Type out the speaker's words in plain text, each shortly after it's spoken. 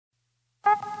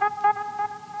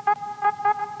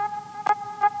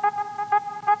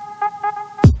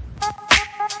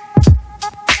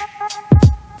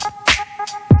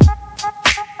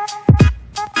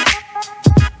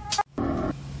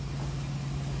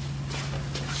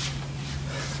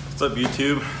What's up,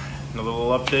 YouTube? Another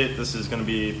little update. This is going to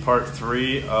be part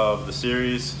 3 of the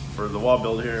series for the wall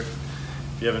build here.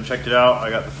 If you haven't checked it out,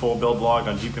 I got the full build blog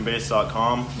on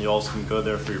jeepandbase.com. You also can go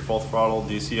there for your full throttle,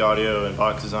 DC audio, and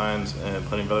box designs, and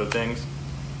plenty of other things.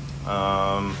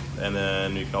 And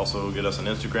then you can also get us on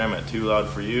Instagram at Too Loud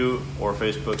For You or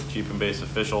Facebook, Jeep and Base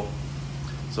Official.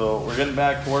 So we're getting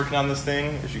back to working on this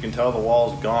thing. As you can tell, the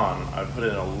wall's gone. I put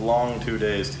in a long 2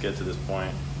 days to get to this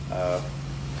point.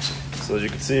 So as you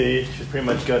can see, she's pretty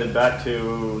much gutted back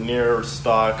to near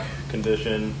stock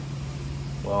condition.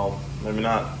 Well, maybe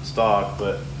not stock,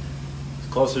 but as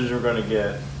close as you're going to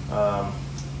get.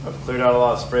 I've cleared out a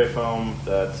lot of spray foam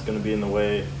that's going to be in the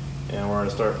way, and we're going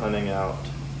to start planning out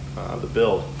the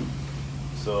build.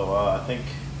 So I think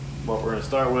what we're going to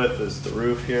start with is the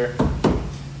roof here.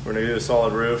 We're going to do a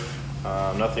solid roof,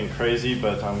 nothing crazy,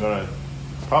 but I'm going to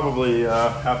probably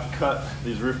have to cut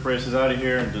these roof braces out of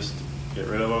here and just get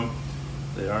rid of them.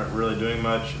 They aren't really doing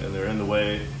much and they're in the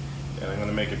way, and I'm going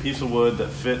to make a piece of wood that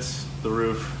fits the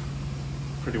roof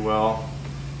pretty well,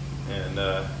 and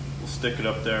we'll stick it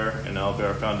up there, and that'll be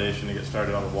our foundation to get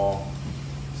started on the wall.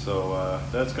 So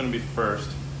that's going to be first,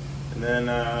 and then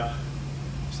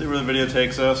see where the video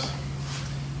takes us.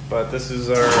 But this is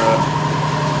our this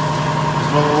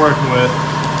is what we're working with.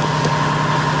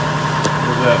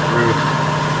 Look at that roof.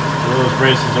 Where those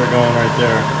braces are going right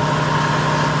there.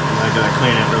 And I gotta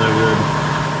clean it really good.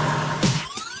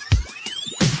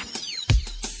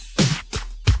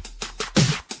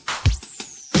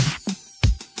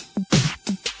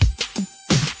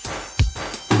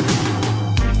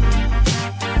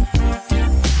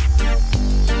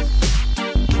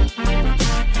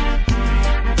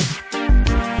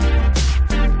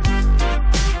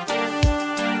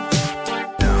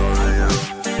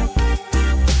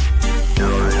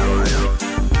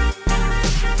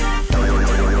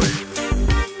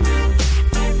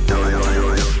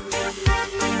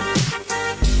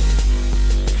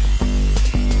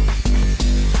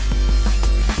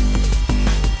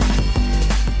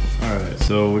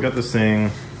 So we got this thing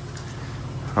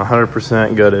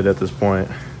 100% gutted at this point.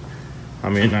 I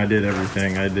mean, I did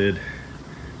everything. I did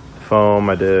foam,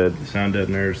 I did the sound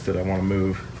deadeners that I want to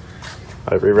move.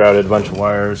 I rerouted a bunch of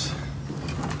wires.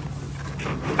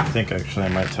 I think actually I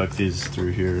might tuck these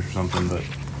through here or something, but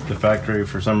the factory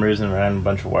for some reason ran a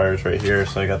bunch of wires right here,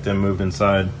 so I got them moved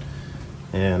inside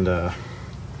and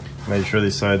made sure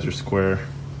these sides are square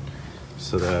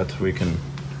so that we can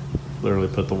literally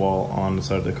put the wall on the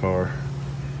side of the car.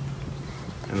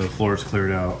 And the floor is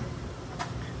cleared out,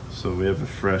 so we have a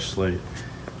fresh slate.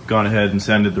 Gone ahead and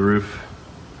sanded the roof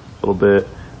a little bit.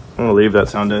 I'm gonna leave that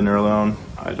sound deadener alone.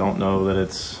 I don't know that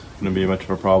it's gonna be much of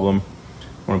a problem.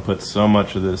 I'm gonna put so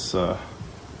much of this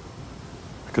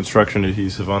construction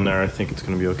adhesive on there, I think it's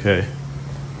gonna be okay.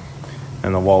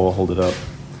 And the wall will hold it up.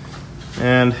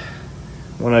 And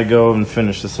when I go and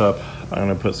finish this up, I'm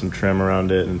gonna put some trim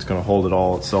around it, and it's gonna hold it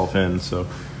all itself in. So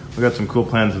we got some cool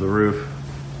plans of the roof.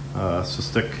 So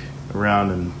stick around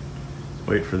and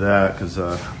wait for that, because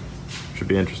it should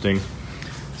be interesting.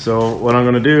 So what I'm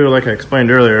going to do, like I explained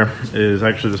earlier, is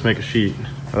actually just make a sheet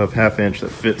of 1/2 inch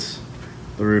that fits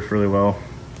the roof really well.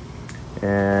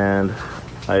 And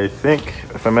I think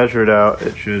if I measure it out,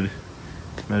 it should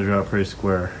measure out pretty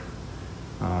square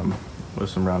with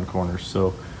some round corners.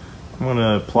 So I'm going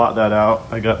to plot that out.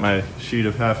 I got my sheet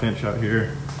of 1/2 inch out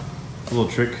here. A little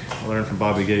trick I learned from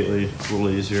Bobby Gately. It's a little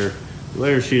easier. You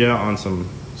lay your sheet out on some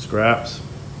scraps,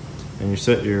 and you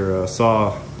set your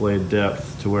saw blade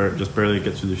depth to where it just barely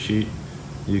gets through the sheet.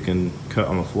 You can cut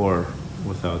on the floor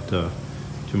without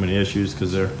too many issues,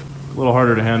 because they're a little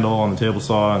harder to handle on the table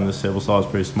saw, and this table saw is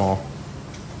pretty small.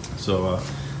 So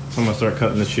I'm gonna start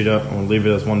cutting this sheet up. I'm gonna leave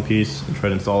it as one piece and try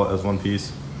to install it as one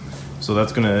piece. So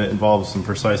that's gonna involve some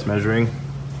precise measuring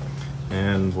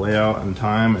and layout and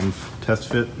time and test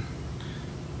fit,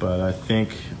 but I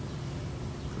think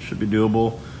should be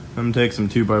doable. I'm gonna take some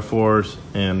 2x4s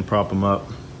and prop them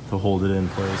up to hold it in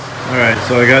place. All right,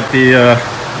 so I got the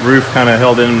roof kind of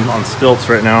held in on stilts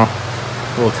right now.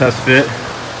 A little test fit.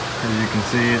 As you can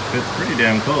see, it fits pretty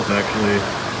damn close actually.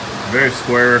 Very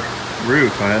square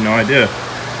roof, I had no idea.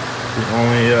 The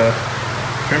only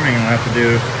trimming I have to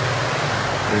do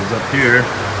is up here,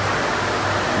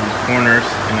 these corners,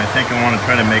 and I think I want to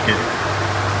try to make it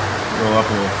roll up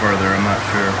a little further, I'm not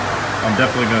sure. I'm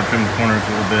definitely going to trim the corners a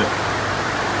little bit,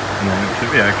 and then it should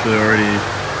be actually already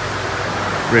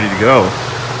ready to go.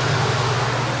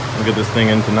 I'll get this thing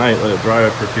in tonight, let it dry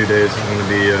up for a few days. I'm going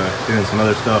to be doing some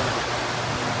other stuff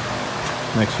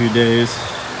next few days.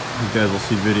 You guys will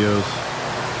see videos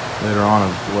later on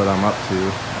of what I'm up to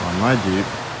on my Jeep.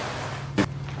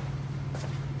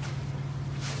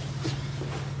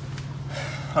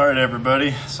 Alright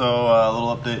everybody, so a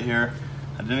little update here.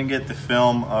 I didn't get the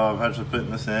film of actually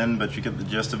putting this in, but you get the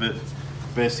gist of it.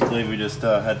 Basically we just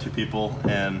had two people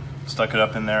and stuck it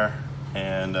up in there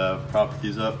and propped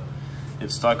these up.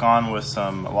 It's stuck on with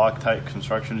some Loctite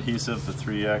construction adhesive, the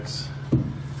 3X.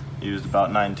 Used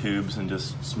about 9 tubes and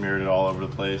just smeared it all over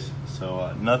the place.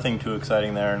 So nothing too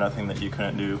exciting there, nothing that you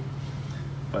couldn't do.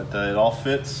 But it all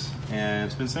fits, and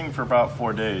it's been sitting for about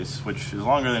 4 days, which is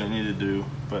longer than it needed to,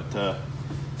 but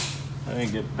I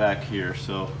didn't get back here.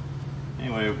 So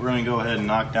anyway, we're gonna go ahead and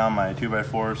knock down my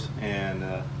 2x4s, and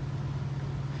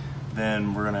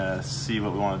then we're gonna see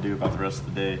what we wanna do about the rest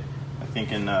of the day. I'm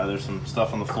thinking there's some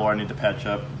stuff on the floor I need to patch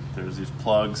up. There's these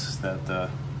plugs that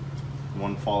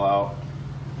wouldn't fall out,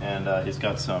 and he's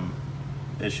got some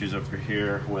issues over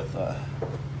here with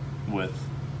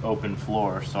open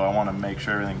floor, so I want to make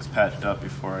sure everything's patched up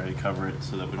before I cover it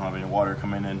so that we don't have any water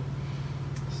coming in.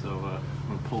 So I'm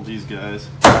going to pull these guys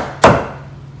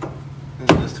and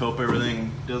just hope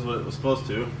everything does what it was supposed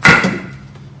to. And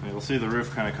you'll see the roof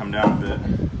kind of come down a bit,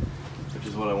 which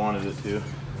is what I wanted it to.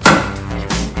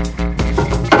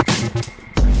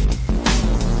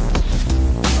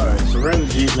 Alright, so we're in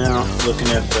the Jeep now, looking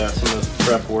at some of this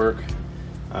prep work.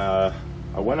 I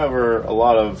went over a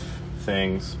lot of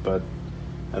things, but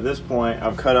at this point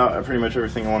I've cut out pretty much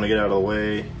everything I want to get out of the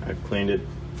way. I've cleaned it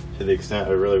to the extent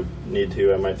I really need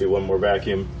to. I might do one more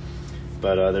vacuum,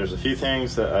 but there's a few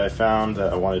things that I found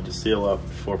that I wanted to seal up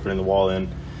before putting the wall in.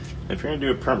 If you're going to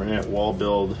do a permanent wall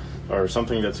build or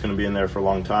something that's going to be in there for a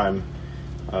long time,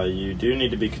 you do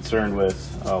need to be concerned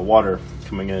with water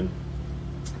coming in,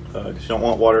 because you don't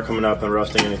want water coming up and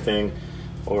rusting anything,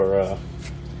 or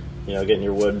getting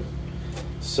your wood.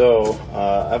 So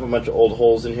I have a bunch of old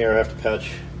holes in here I have to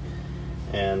patch,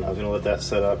 and I was going to let that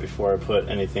set up before I put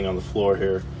anything on the floor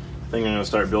here. I think I'm going to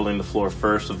start building the floor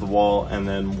first of the wall and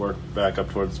then work back up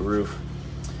towards the roof.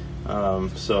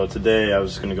 So today I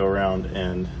was just going to go around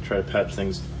and try to patch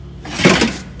things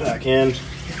back in.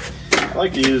 I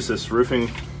like to use this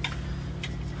roofing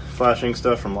flashing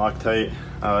stuff from Loctite.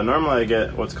 Normally I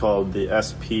get what's called the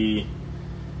SP,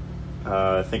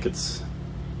 I think it's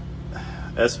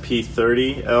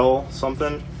SP30L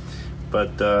something,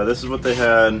 but this is what they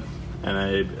had, and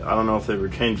I don't know if they were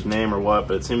changed the name or what,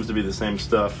 but it seems to be the same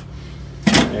stuff,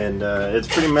 and it's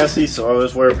pretty messy, so I'll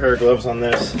just wear a pair of gloves on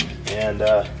this, and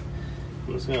I'm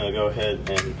just gonna go ahead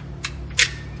and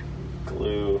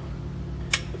glue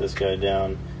this guy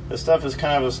down. This stuff is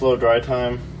kind of a slow dry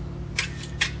time,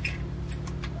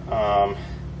 but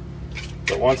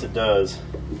once it does,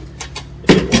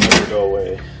 it will never go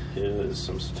away. It is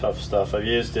some tough stuff. I've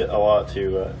used it a lot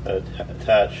to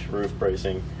attach roof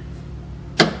bracing,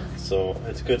 so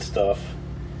it's good stuff.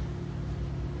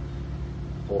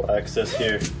 A little access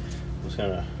here. I'm just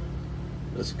gonna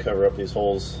cover up these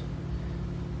holes.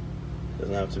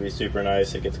 Doesn't have to be super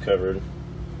nice. It gets covered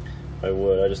by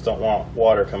wood. I just don't want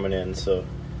water coming in, so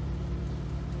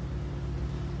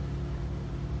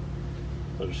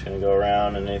I'm just gonna go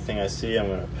around, and anything I see I'm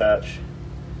gonna patch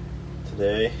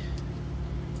today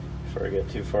before I get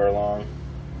too far along.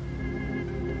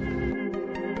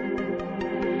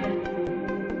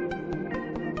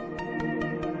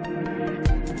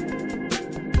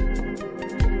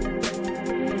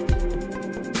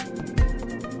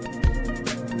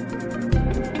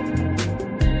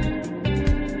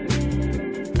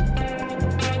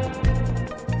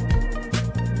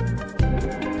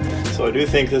 So I do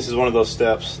think this is one of those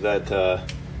steps that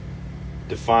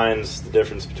defines the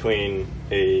difference between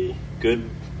a good,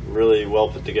 really well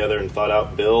put together and thought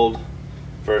out build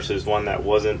versus one that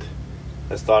wasn't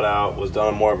as thought out, was done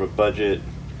on more of a budget,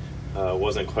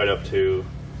 wasn't quite up to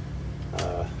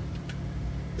the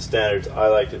standards I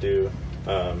like to do.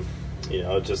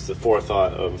 Just the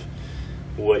forethought of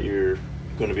what you're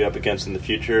going to be up against in the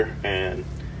future. And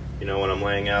when I'm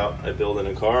laying out a build in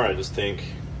a car, I just think,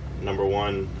 number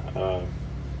one,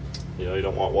 you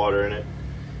don't want water in it.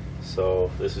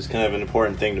 So this is kind of an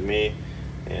important thing to me,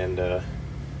 and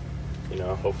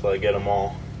hopefully I get them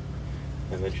all,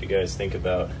 and let you guys think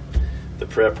about the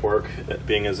prep work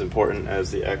being as important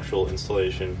as the actual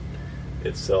installation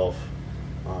itself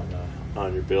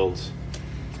on your builds.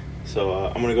 So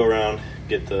I'm going to go around,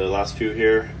 get the last few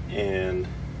here, and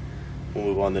we'll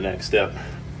move on to the next step.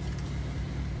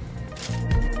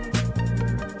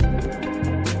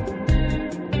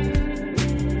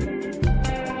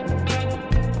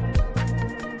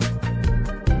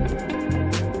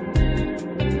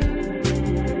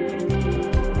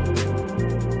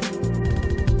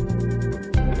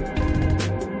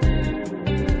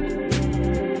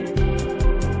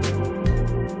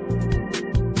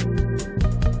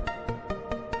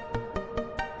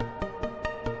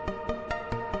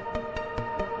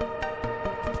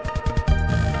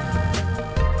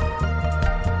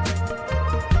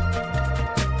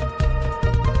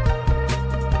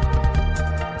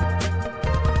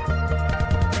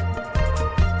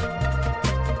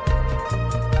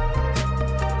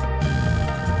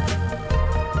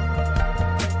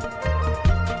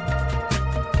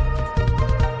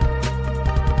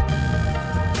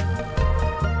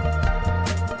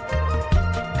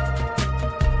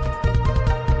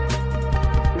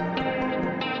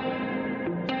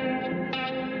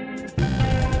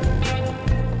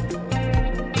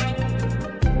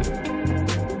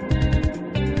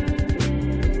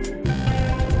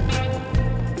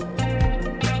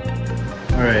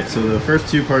 Alright, so the first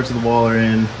two parts of the wall are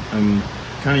in. I'm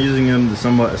kind of using them to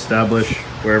somewhat establish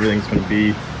where everything's going to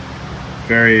be.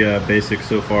 Very basic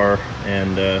so far,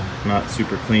 and not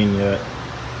super clean yet,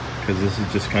 because this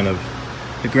is just kind of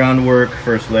the groundwork.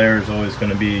 First layer is always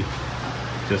going to be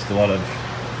just a lot of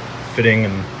fitting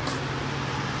and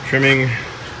trimming,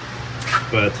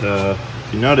 but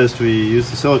if you noticed, we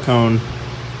used the silicone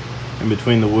in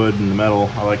between the wood and the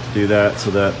metal. I like to do that so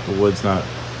that the wood's not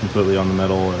completely on the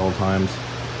metal at all times,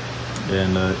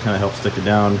 and it kind of helps stick it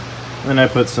down. And then I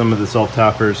put some of the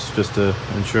self-tappers just to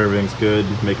ensure everything's good,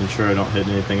 making sure I don't hit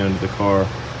anything under the car.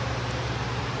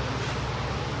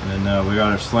 And then we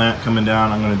got our slant coming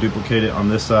down. I'm going to duplicate it on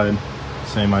this side,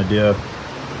 same idea.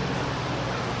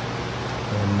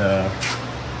 And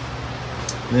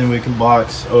then we can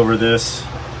box over this.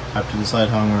 I have to decide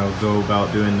how I'm going to go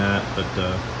about doing that, but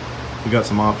we got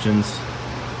some options.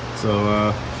 So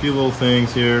a few little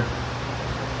things here.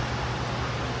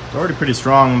 It's already pretty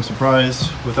strong. I'm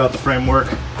surprised without the framework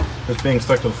just being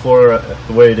stuck to the floor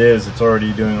the way it is. It's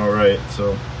already doing all right.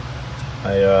 So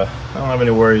I don't have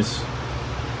any worries.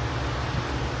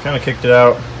 Kind of kicked it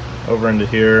out over into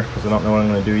here because I don't know what I'm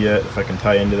going to do yet, if I can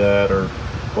tie into that or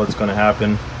what's going to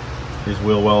happen. These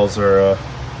wheel wells were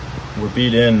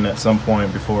beat in at some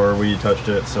point before we touched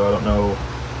it, so I don't know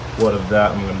what of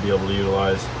that I'm going to be able to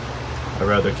utilize. I'd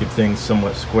rather keep things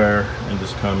somewhat square and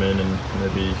just come in and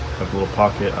maybe have a little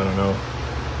pocket. I don't know.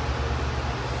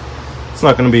 It's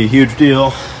not going to be a huge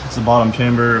deal. It's the bottom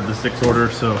chamber of the 6 order,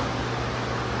 so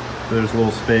there's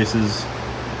little spaces.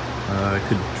 I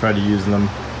could try to use them.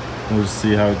 We'll just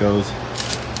see how it goes. So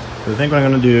I think what I'm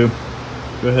going to do,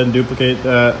 go ahead and duplicate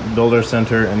that, build our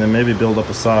center, and then maybe build up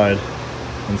a side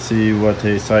and see what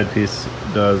a side piece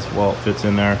does while it fits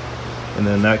in there. And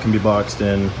then that can be boxed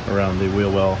in around the wheel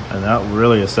well, and that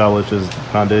really establishes the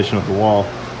foundation of the wall.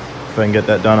 If I can get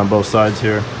that done on both sides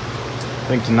here. I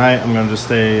think tonight I'm going to just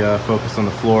stay focused on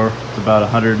the floor. It's about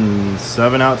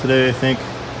 107 out today, I think,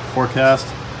 forecast.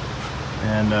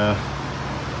 And I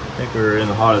think we're in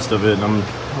the hottest of it, and I'm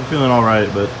feeling all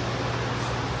right, but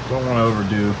don't want to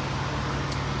overdo.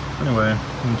 Anyway,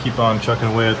 I'm going to keep on chucking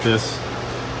away at this.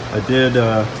 I did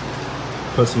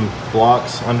put some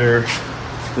blocks under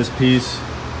this piece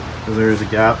because there is a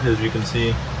gap, as you can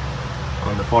see.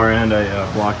 On the far end,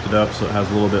 I blocked it up so it has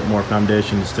a little bit more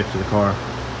foundation to stick to the car.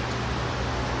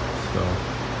 So,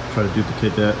 try to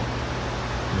duplicate that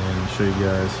and show you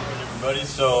guys. Everybody,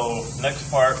 so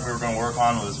next part we were going to work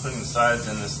on was putting the sides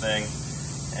in this thing,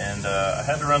 and I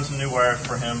had to run some new wires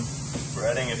for him.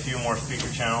 We're adding a few more speaker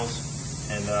channels,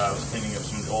 and I was cleaning up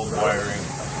some of the old wiring.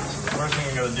 So the first thing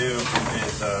I'm going to do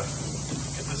is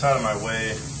get this out of my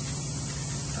way.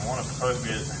 I want to plug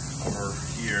it over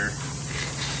here,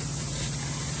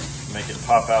 make it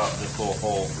pop out this little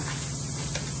hole.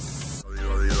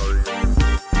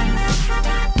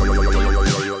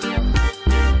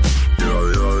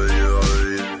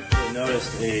 I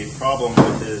noticed a problem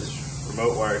with his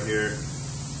remote wire here.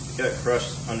 It got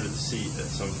crushed under the seat at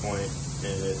some point,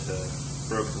 and it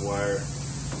broke the wire.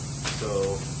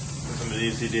 So, since I'm an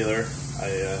EC dealer, I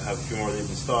have a few more of these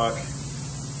in stock.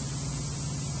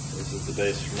 This is the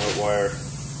base remote wire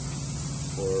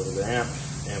for the amp,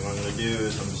 and what I'm going to do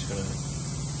is I'm just going to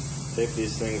take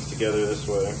these things together this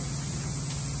way.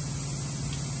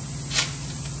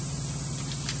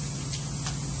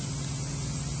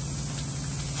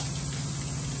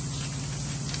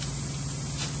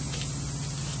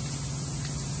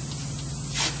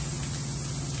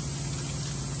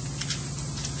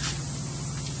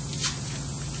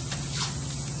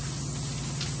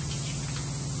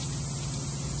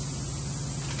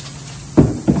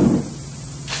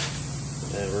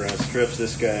 And we're going to stretch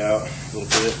this guy out a little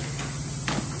bit.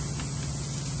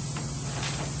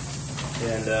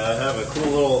 And I have a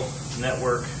cool little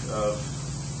network of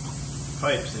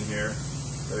pipes in here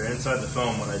that are inside the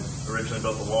foam when I originally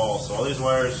built the wall. So all these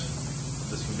wires,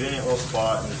 this convenient little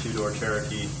spot in the 2-door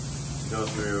Cherokee, go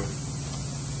through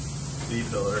the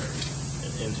filler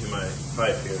and into my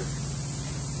pipe here.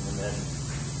 And then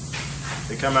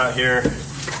they come out here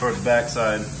toward the back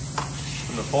side.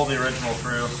 I'm going to pull the original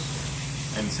through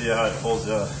and see how it pulls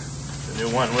the new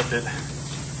one with it.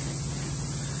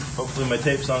 Hopefully my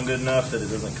tape's on good enough that it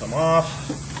doesn't come off.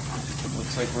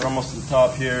 Looks like we're almost to the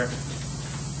top here.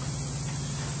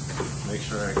 Make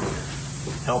sure I can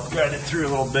help guide it through a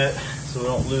little bit so we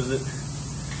don't lose it.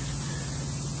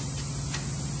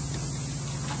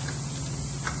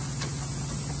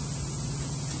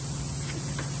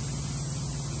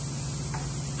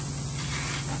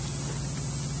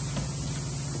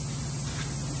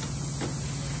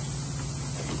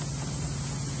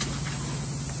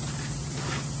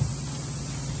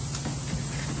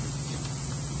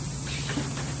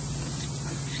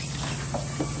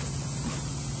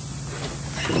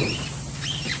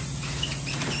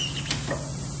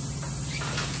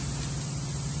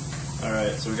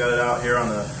 so we got it out here on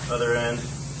the other end.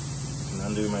 And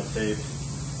undo my tape.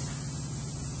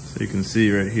 So you can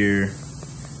see right here,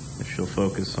 if she'll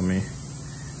focus on me,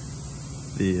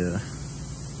 the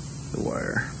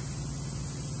wire.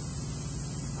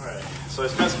 Alright, so I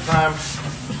spent some time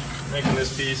making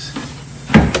this piece.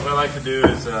 What I like to do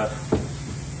is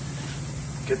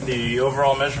get the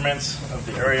overall measurements of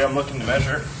the area I'm looking to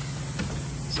measure.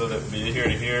 So that would be here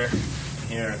to here,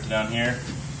 here to down here.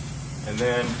 And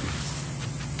then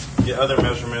get other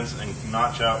measurements and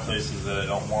notch out places that I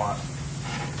don't want.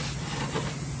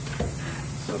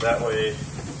 So that way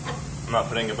I'm not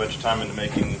putting a bunch of time into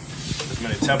making as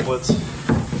many templates.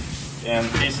 And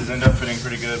the pieces end up fitting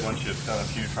pretty good once you've done a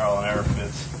few trial and error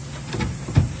fits.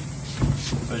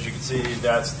 So as you can see,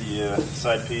 that's the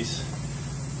side piece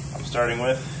I'm starting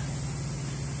with.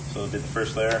 So I did the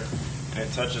first layer, and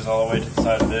it touches all the way to the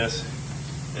side of this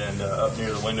and up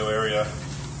near the window area.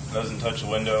 It doesn't touch the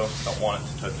window, don't want it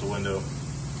to touch the window.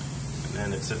 And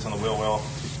then it sits on the wheel well.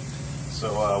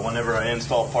 So whenever I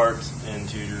install parts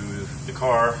into the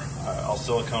car, I'll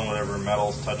silicone whatever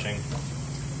metal's touching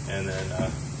and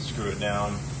then screw it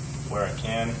down where I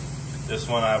can. This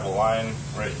one I have a line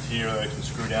right here that I can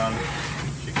screw down.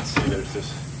 As you can see, there's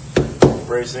this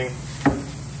bracing.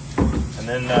 And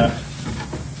then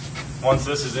once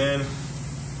this is in,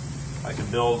 I can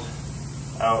build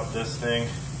out this thing.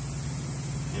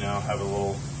 You know, have a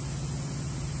little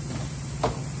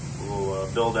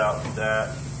build out of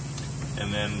that,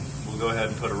 and then we'll go ahead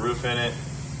and put a roof in it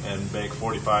and make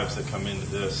 45s that come into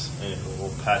this, and it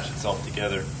will patch itself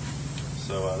together.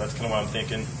 So that's kind of what I'm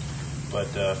thinking. But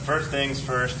first things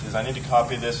first is I need to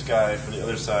copy this guy for the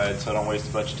other side so I don't waste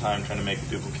a bunch of time trying to make a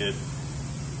duplicate.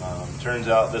 Turns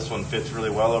out this one fits really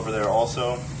well over there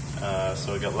also,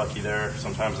 so we got lucky there.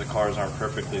 Sometimes the cars aren't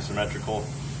perfectly symmetrical,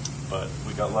 but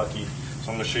we got lucky. So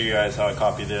I'm going to show you guys how I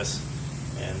copy this,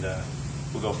 and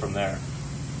we'll go from there.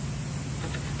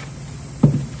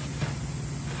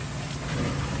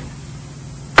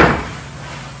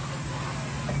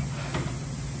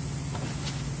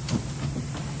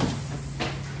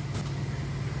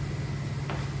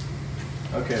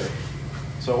 Okay,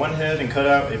 so I went ahead and cut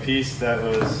out a piece that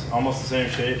was almost the same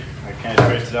shape. I kind of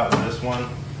traced it out in this one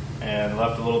and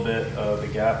left a little bit of the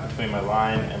gap between my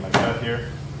line and my cut here.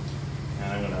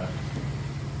 And I'm going to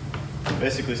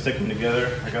basically stick them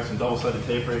together. I got some double-sided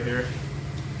tape right here.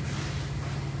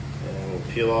 And we'll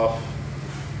peel off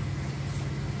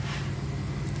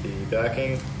the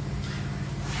backing.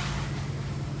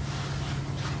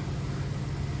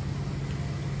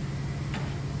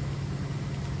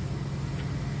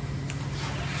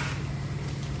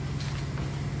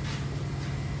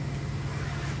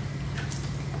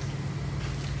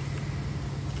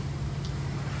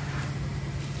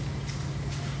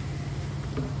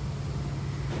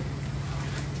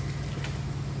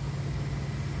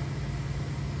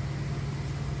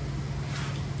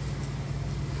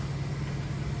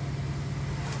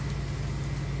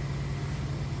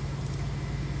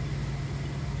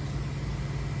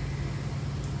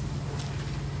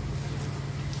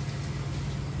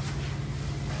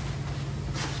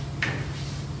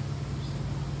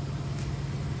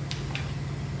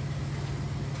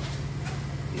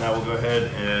 Now we'll go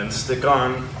ahead and stick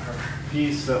on our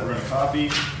piece that we're going to copy.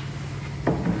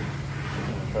 I'm going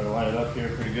to try to line it up here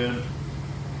pretty good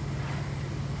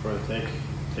before the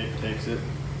tape takes it.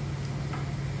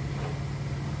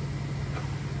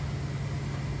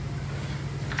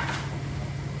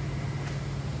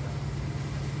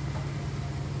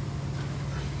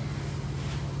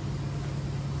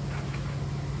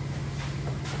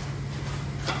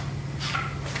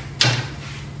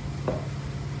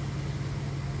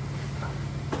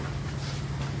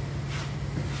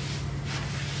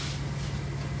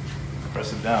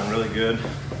 Press it down really good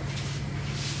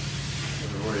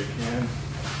everywhere you can.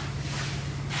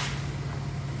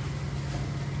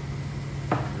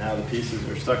 Now the pieces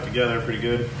are stuck together pretty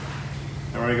good.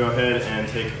 Now we're going to go ahead and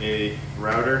take a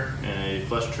router and a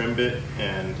flush trim bit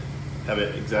and have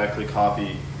it exactly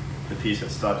copy the piece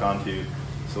it's stuck onto.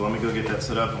 So let me go get that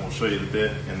set up and we'll show you the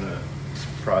bit and the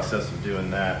process of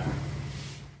doing that.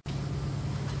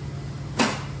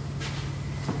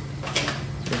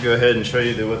 Go ahead and show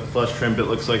you what the flush trim bit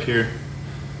looks like here.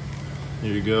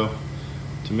 Here you go.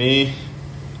 To me,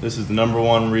 this is the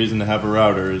 #1 reason to have a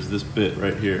router is this bit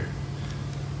right here.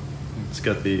 It's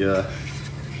got the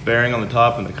bearing on the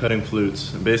top and the cutting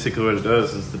flutes. And basically what it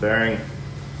does is the bearing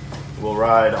will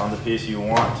ride on the piece you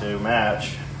want to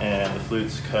match and the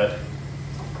flutes cut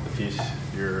the piece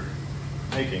you're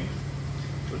making.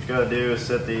 So what you gotta do is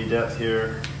set the depth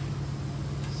here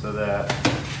so that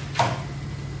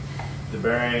the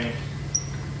bearing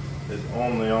is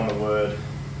only on the wood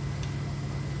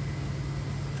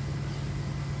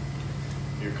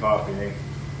you're copying.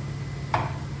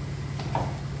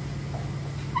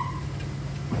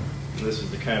 And this is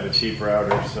the kind of a cheap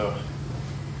router, so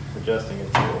adjusting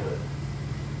it's a little bit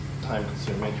time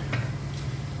consuming.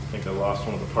 I think I lost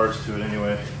one of the parts to it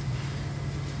anyway.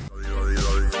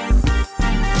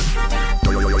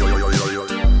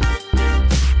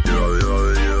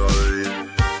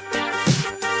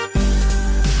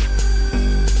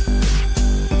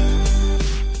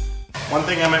 One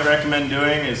thing I might recommend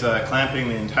doing is clamping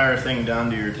the entire thing down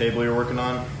to your table you're working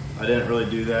on. I didn't really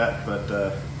do that, but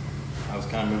I was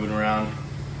kind of moving around.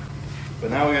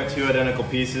 But now we got two identical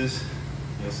pieces.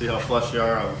 You'll see how flush they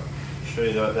are. I'll show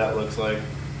you what that looks like.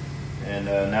 And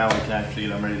now we can actually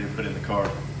get them ready to put in the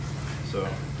car. So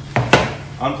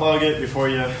unplug it before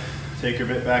you take your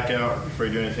bit back out, before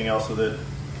you do anything else with it.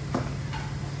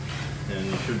 And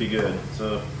you should be good.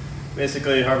 So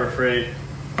basically Harbor Freight,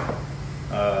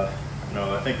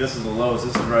 no, I think this is the Lowe's.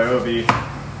 This is Ryobi,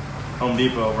 Home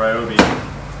Depot Ryobi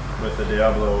with the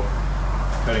Diablo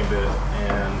cutting bit.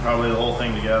 And probably the whole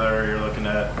thing together, you're looking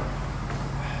at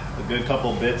a good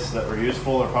couple bits that were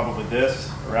useful are probably this,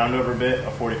 a roundover bit,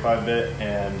 a 45 bit,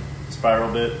 and a spiral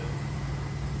bit.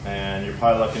 And you're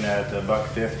probably looking at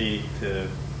 $1.50 to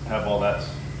have all that.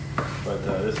 But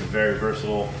this is very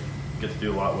versatile, get to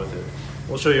do a lot with it.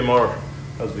 We'll show you more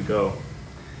as we go.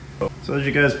 So as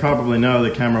you guys probably know, the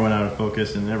camera went out of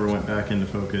focus and never went back into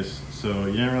focus, so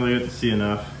you didn't really get to see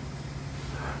enough.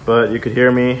 But you could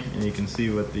hear me, and you can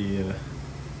see what the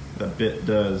that bit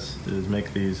does, is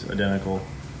make these identical.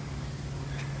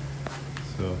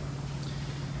 So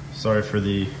sorry for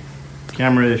the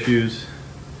camera issues,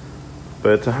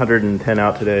 but it's 110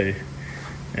 out today,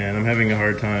 and I'm having a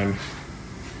hard time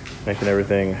making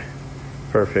everything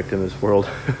perfect in this world.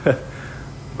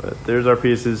 But there's our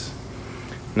pieces.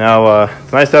 Now,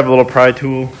 it's nice to have a little pry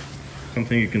tool,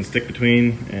 something you can stick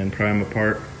between and pry them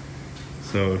apart.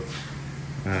 So,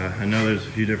 I know there's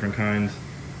a few different kinds.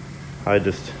 I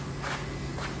just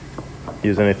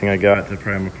use anything I got to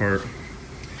pry them apart.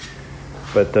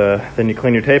 But then you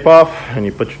clean your tape off and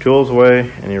you put your tools away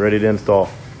and you're ready to install.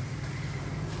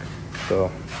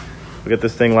 So, we'll get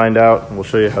this thing lined out and we'll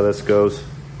show you how this goes.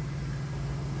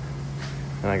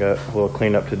 And I got a little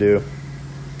cleanup to do.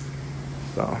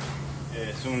 So.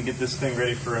 So I'm going to get this thing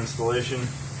ready for installation.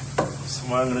 So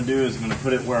what I'm going to do is I'm going to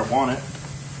put it where I want it.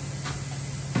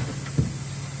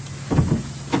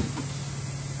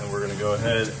 And we're going to go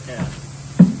ahead and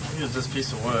use this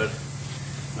piece of wood.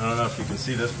 I don't know if you can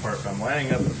see this part, but I'm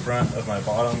lining up the front of my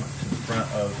bottom to the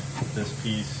front of this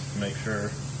piece to make sure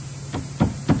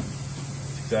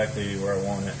it's exactly where I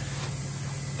want it.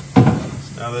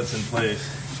 So now that's in place,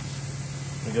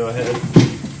 I'm going to go ahead and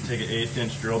take an 1/8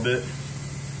 inch drill bit.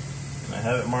 I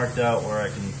have it marked out where I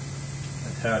can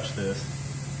attach this.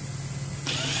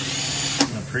 I'm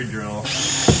going to pre-drill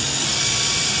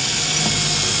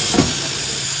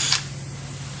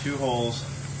 2 holes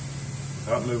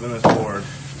without moving this board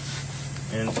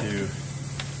into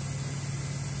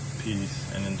the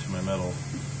piece and into my metal.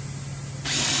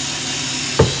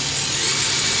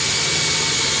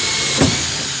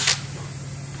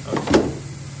 Okay.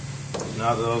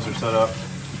 Now that those are set up,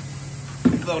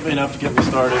 that'll be enough to get me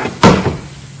started.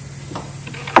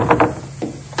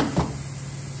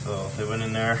 So they went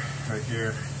in there right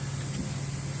here.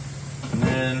 And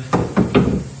then,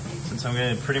 since I'm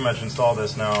going to pretty much install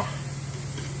this now,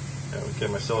 I would get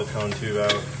my silicone tube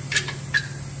out.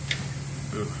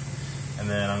 Ooh. And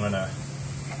then I'm going to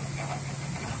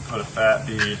put a fat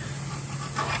bead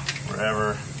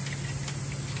wherever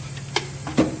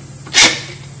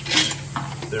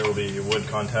there will be wood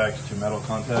contact to metal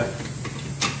contact.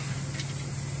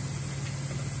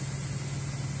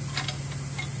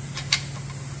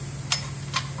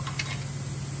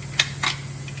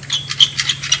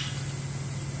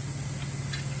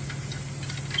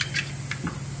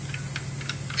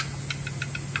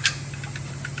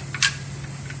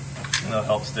 That'll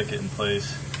help stick it in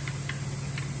place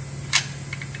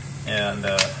and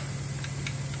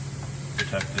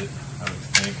protect it, I would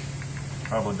think.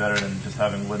 Probably better than just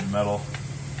having wood and metal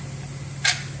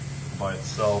by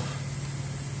itself.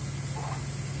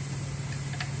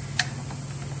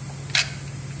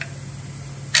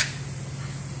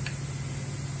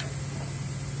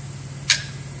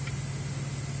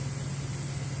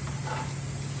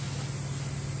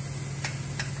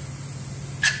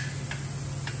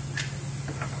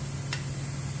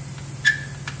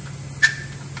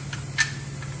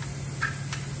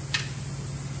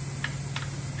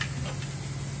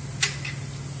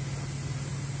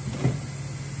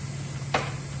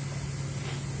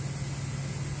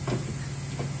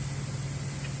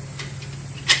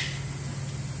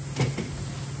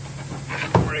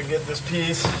 get this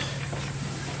piece,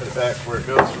 put it back where it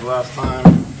goes for the last time.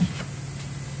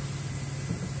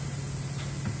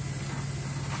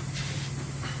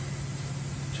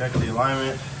 Check the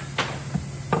alignment.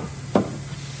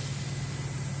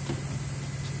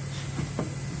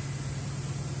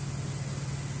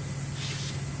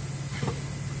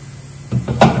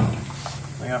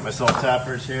 I got my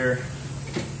self-tappers here,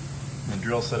 my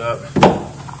drill set up,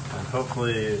 and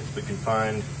hopefully we can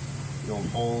find the old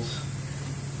holes.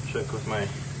 Check with my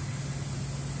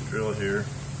drill here.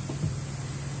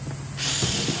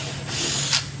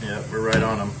 Yeah, we're right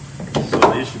on them. So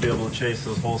these should be able to chase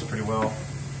those holes pretty well.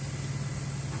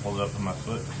 Hold it up with my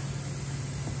foot.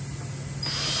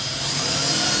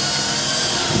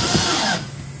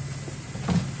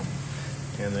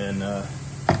 And then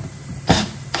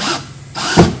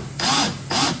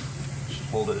should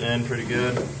hold it in pretty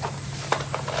good.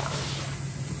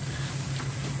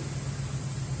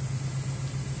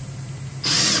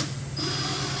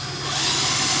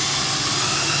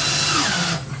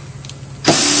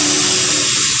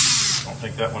 I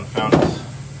think that one found its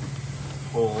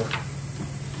hole.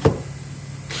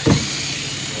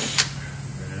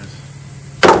 There it is.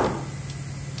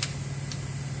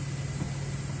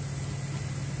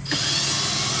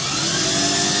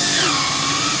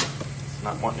 It's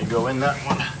not wanting to go in that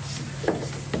one.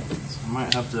 So I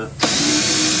might have to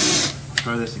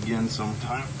try this again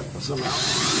sometime. Somehow.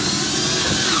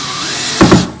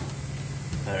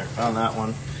 There, found that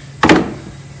one.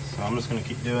 So I'm just going to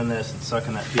keep doing this and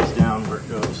sucking that piece down where it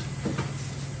goes.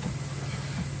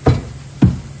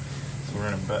 So we're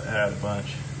going to add a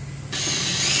bunch.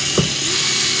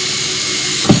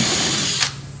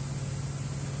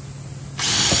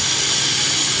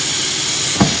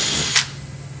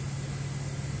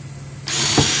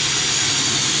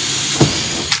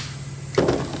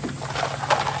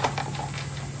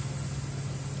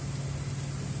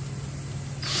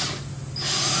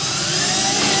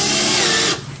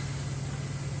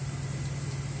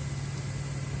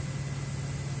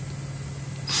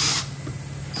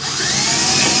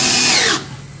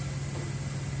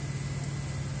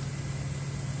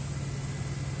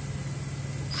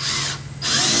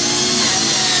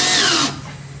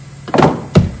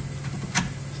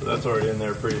 That's already in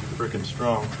there pretty freaking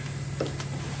strong.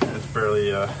 And it's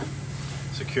barely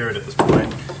secured at this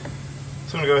point.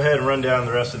 So I'm going to go ahead and run down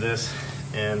the rest of this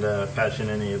and patch in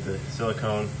any of the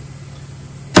silicone.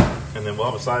 And then we'll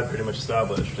have a side pretty much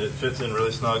established. It fits in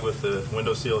really snug with the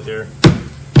window seal here.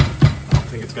 I don't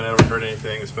think it's going to ever hurt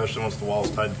anything, especially once the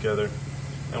wall's tied together.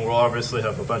 And we'll obviously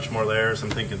have a bunch more layers. I'm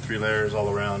thinking 3 layers all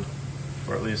around,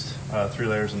 or at least 3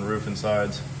 layers in the roof and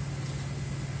sides.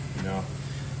 You know,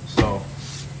 so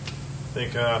I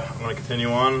think I'm going to continue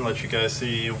on, let you guys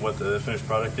see what the finished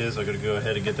product is. I'm going to go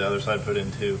ahead and get the other side put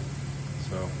in too.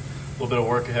 So a little bit of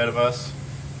work ahead of us,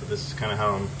 but this is kind of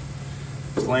how I'm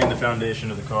just laying the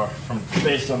foundation of the car,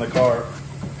 based on the car.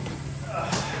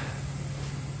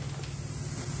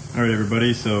 Alright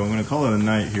everybody, so I'm going to call it a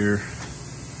night here.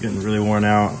 Getting really worn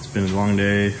out. It's been a long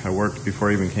day. I worked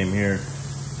before I even came here.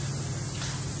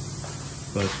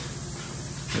 But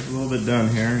get a little bit done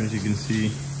here, as you can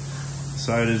see.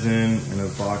 Side is in, and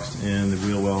I've boxed in the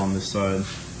wheel well on this side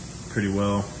pretty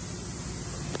well.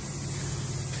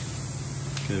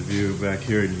 Get a view back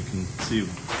here and you can see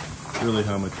really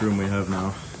how much room we have now.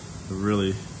 I've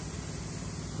really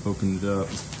opened it up.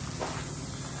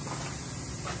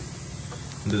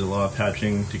 I did a lot of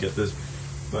patching to get this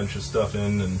bunch of stuff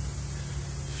in and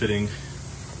fitting.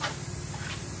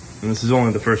 And this is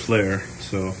only the first layer,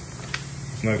 so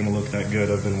it's not going to look that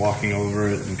good. I've been walking over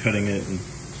it and cutting it,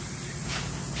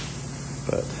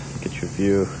 but get your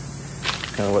view,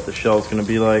 kind of what the shell is going to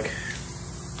be like.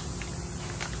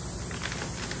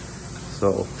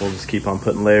 So we'll just keep on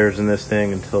putting layers in this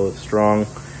thing until it's strong.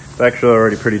 It's actually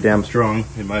already pretty damn strong,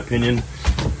 in my opinion,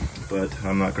 but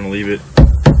I'm not going to leave it.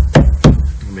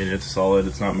 I mean, it's solid,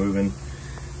 it's not moving.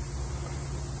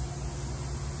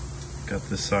 Got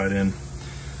this side in.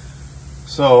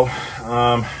 So,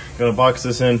 gonna box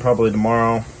this in probably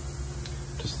tomorrow,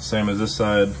 just the same as this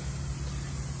side.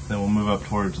 Then we'll move up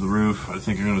towards the roof. I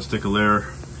think you're gonna stick a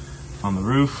layer on the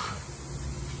roof,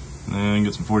 and then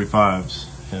get some 45s.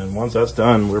 And once that's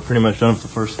done, we're pretty much done with the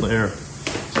first layer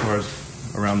as far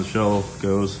as around the shell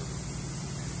goes.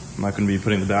 I'm not gonna be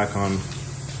putting the back on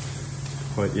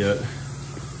quite yet.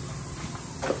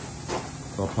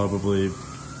 They'll probably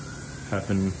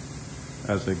happen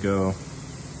as they go.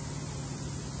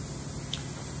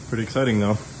 Pretty exciting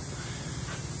though.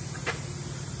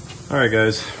 Alright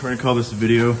guys, we're gonna call this a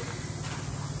video.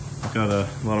 I've got a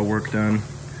lot of work done,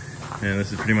 and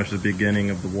this is pretty much the beginning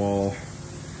of the wall.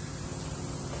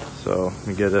 so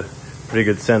you get a pretty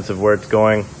good sense of where it's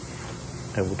going,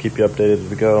 and we'll keep you updated as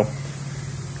we go.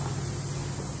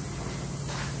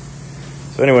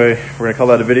 So anyway, we're gonna call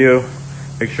that a video.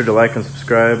 Make sure to like and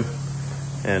subscribe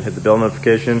and hit the bell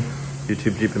notification.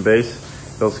 YouTube Jeep and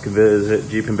Bass. You also can visit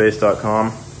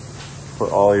jeepandbass.com for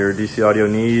all your DC audio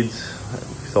needs.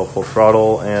 We sell full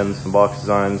throttle and some box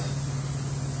designs.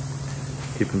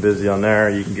 Keep them busy on there.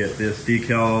 You can get this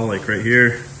decal like right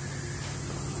here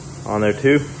on there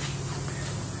too.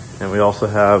 And we also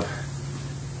have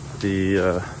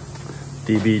the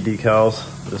DB decals.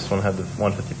 This one had the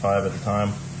 155 at the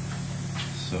time.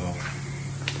 So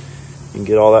you can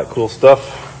get all that cool stuff.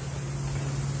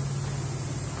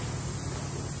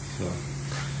 So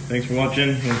thanks for watching.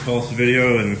 You can call us a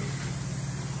video and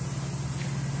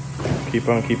keep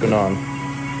on keeping on.